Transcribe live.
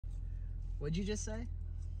What'd you just say?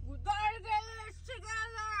 We gotta get this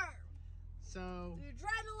together! So... The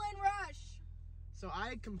adrenaline rush! So I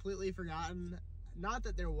had completely forgotten, not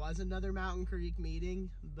that there was another Mountain Creek meeting,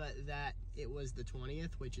 but that it was the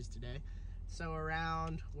 20th, which is today. So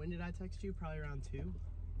around, when did I text you? Probably around 2,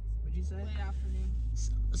 would you say? Late afternoon.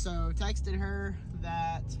 So texted her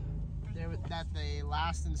that the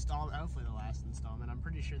last installment, hopefully the last installment, I'm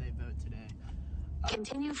pretty sure they vote today.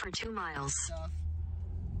 Continue for 2 miles. Stuff,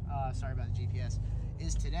 sorry about the GPS,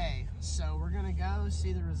 is today. So we're gonna go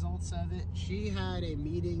see the results of it. She had a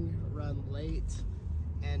meeting run late,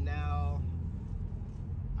 and now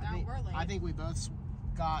I think we both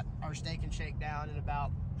got our steak and shake down in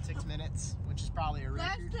about 6 minutes, which is probably a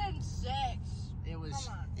record. Less than 6. It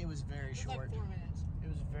was very short. Like 4 minutes. It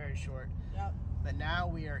was very short. Yep. But now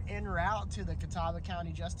we are en route to the Catawba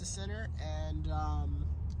County Justice Center, and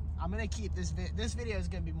I'm gonna keep this video is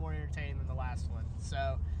gonna be more entertaining than the last one.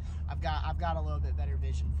 So I've got a little bit better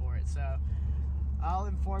vision for it. So I'll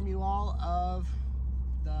inform you all of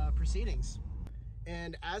the proceedings.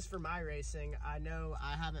 And as for my racing, I know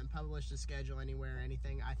I haven't published a schedule anywhere or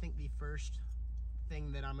anything. I think the first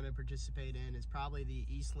thing that I'm going to participate in is probably the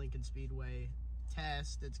East Lincoln Speedway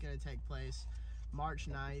test that's going to take place March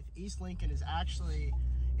 9th. East Lincoln is actually,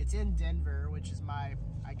 it's in Denver, which is I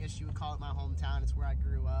guess you would call it my hometown. It's where I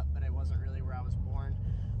grew up, but it wasn't really where I was born.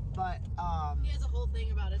 But he has a whole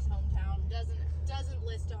thing about his hometown. Doesn't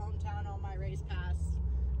list a hometown on my race pass.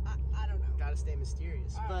 I don't know. Gotta stay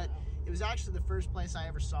mysterious. But it was actually the first place I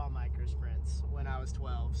ever saw micro sprints when I was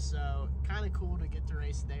 12. So kind of cool to get to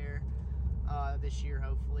race there this year,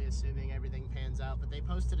 hopefully, assuming everything pans out. But they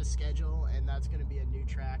posted a schedule, and that's going to be a new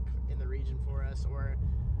track in the region for us, or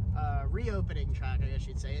reopening track, I guess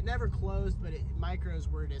you'd say. It never closed, but micros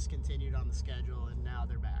were discontinued on the schedule, and now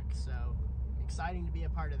they're back. So exciting to be a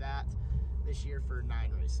part of that this year for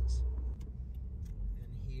 9 races. And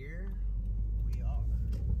here we are.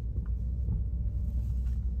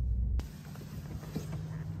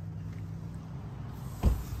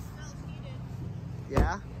 Smells heated.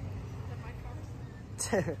 Yeah?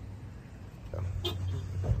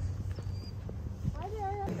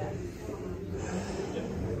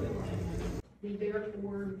 We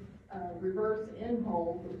therefore reverse and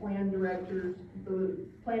hold the planning director's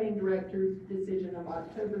decision of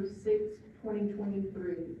October 6,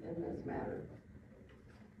 2023 in this matter.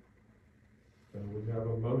 So we have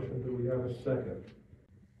a motion. Do we have a second?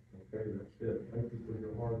 Okay, that's it. Thank you for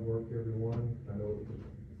your hard work, everyone. I know it was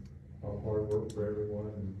a lot of hard work for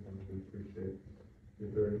everyone, and we appreciate it.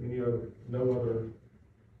 Is there no other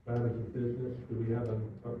matters of business? Do we have an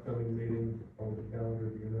upcoming meeting on the calendar?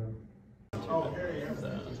 Do you know? Oh, here you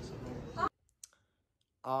go.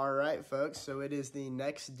 All right, folks. So it is the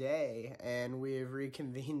next day, and we have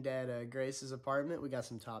reconvened at Grace's apartment. We got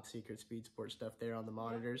some top secret speed sport stuff there on the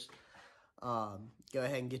monitors. Go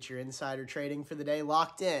ahead and get your insider trading for the day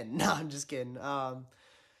locked in. No, I'm just kidding.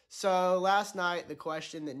 So last night, the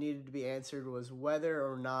question that needed to be answered was whether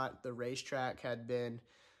or not the racetrack had been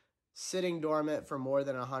sitting dormant for more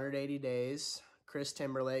than 180 days. Chris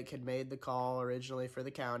Timberlake had made the call originally for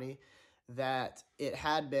the county that it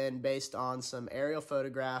had been based on some aerial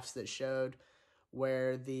photographs that showed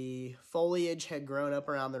where the foliage had grown up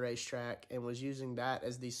around the racetrack, and was using that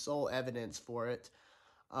as the sole evidence for it,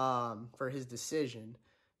 for his decision.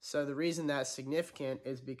 So the reason that's significant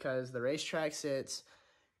is because the racetrack sits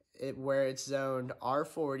where it's zoned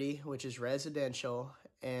R40, which is residential,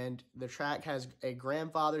 and the track has a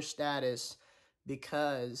grandfather status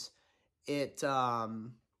because it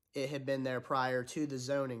had been there prior to the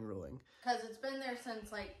zoning ruling. Because it's been there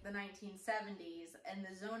since like the 1970s, and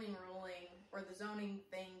the zoning ruling or the zoning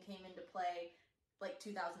thing came into play like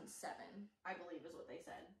 2007, I believe is what they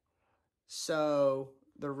said. So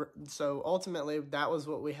ultimately that was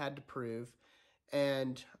what we had to prove,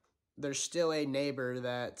 and there's still a neighbor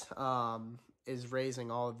that is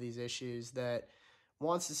raising all of these issues that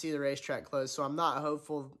wants to see the racetrack closed. So I'm not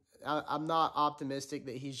hopeful. I'm not optimistic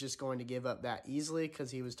that he's just going to give up that easily,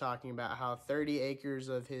 because he was talking about how 30 acres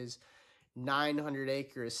of his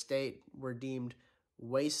 900-acre estate were deemed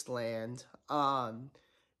wasteland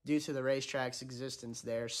due to the racetrack's existence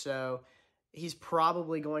there. So he's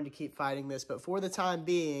probably going to keep fighting this. But for the time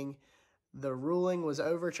being, the ruling was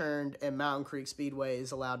overturned, and Mountain Creek Speedway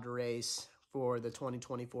is allowed to race for the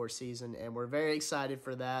 2024 season, and we're very excited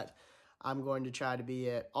for that. I'm going to try to be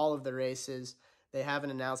at all of the races. They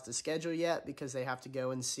haven't announced a schedule yet because they have to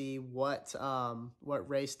go and see what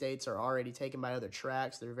race dates are already taken by other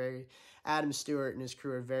tracks. Adam Stewart and his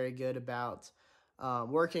crew are very good about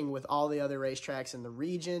working with all the other racetracks in the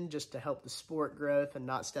region just to help the sport growth and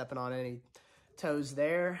not stepping on any toes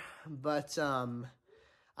there, but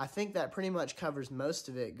I think that pretty much covers most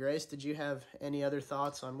of it. Grace, did you have any other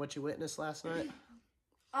thoughts on what you witnessed last night?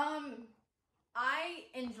 I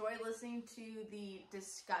enjoy listening to the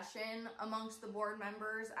discussion amongst the board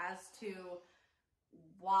members as to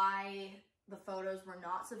why the photos were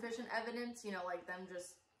not sufficient evidence, you know, like them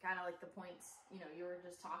just kind of like the points, you know, you were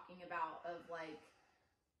just talking about of like,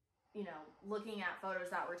 you know, looking at photos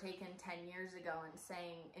that were taken 10 years ago and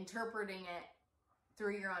saying, interpreting it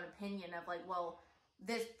through your own opinion of like, well,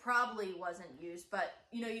 this probably wasn't used, but,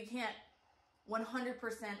 you know, you can't 100%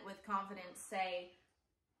 with confidence say,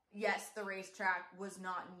 yes, the racetrack was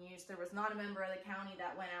not in use. There was not a member of the county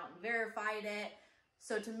that went out and verified it.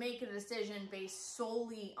 So to make a decision based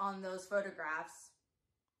solely on those photographs,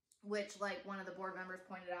 which, like one of the board members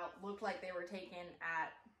pointed out, looked like they were taken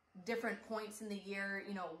at different points in the year,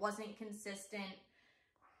 you know, wasn't consistent.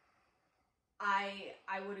 I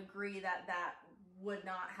would agree that that would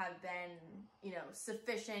not have been, you know,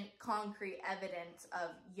 sufficient concrete evidence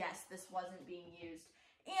of, yes, this wasn't being used.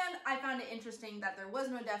 And I found it interesting that there was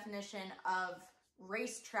no definition of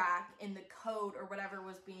racetrack in the code or whatever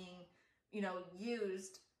was being, you know,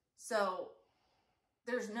 used. So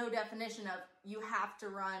there's no definition of you have to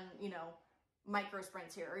run, you know, micro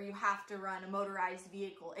sprints here, or you have to run a motorized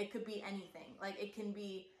vehicle. It could be anything. Like, it can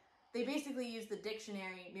be, they basically use the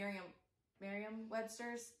dictionary,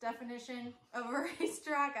 Merriam-Webster's definition of a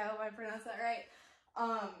racetrack. I hope I pronounced that right.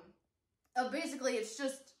 Basically, it's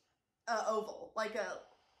just a oval, like a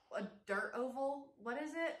dirt oval. What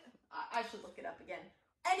is it? I should look it up again.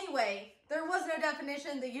 Anyway, there was no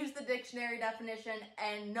definition. They used the dictionary definition,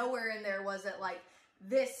 and nowhere in there was it like,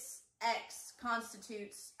 this X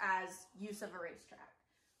constitutes as use of a racetrack.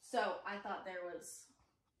 So I thought there was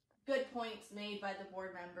good points made by the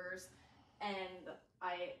board members, and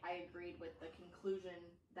I agreed with the conclusion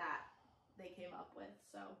that they came up with.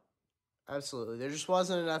 So Absolutely. There just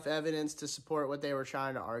wasn't enough evidence to support what they were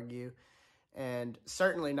trying to argue. And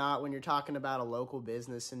certainly not when you're talking about a local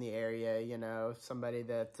business in the area, you know, somebody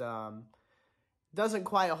that doesn't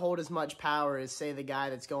quite hold as much power as, say, the guy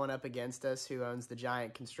that's going up against us who owns the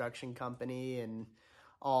giant construction company and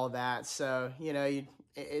all that. So, you know,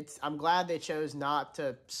 I'm glad they chose not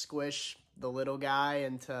to squish the little guy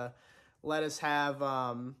and to let us have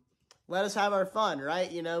our fun,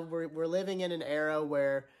 right? You know, we're living in an era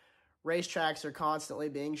where racetracks are constantly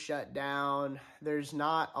being shut down. There's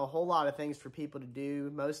not a whole lot of things for people to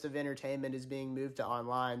do. Most of entertainment is being moved to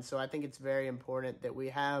online. So I think it's very important that we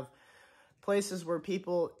have places where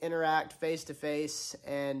people interact face-to-face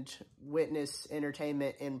and witness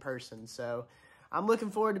entertainment in person. So I'm looking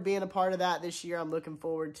forward to being a part of that this year. I'm looking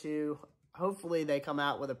forward to, hopefully they come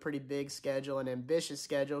out with a pretty big schedule, an ambitious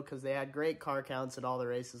schedule, because they had great car counts at all the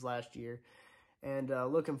races last year. And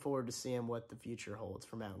looking forward to seeing what the future holds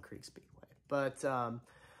for Mountain Creek Speedway. But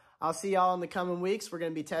I'll see y'all in the coming weeks. We're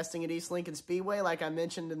going to be testing at East Lincoln Speedway, like I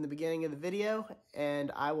mentioned in the beginning of the video.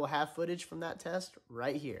 And I will have footage from that test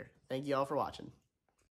right here. Thank you all for watching.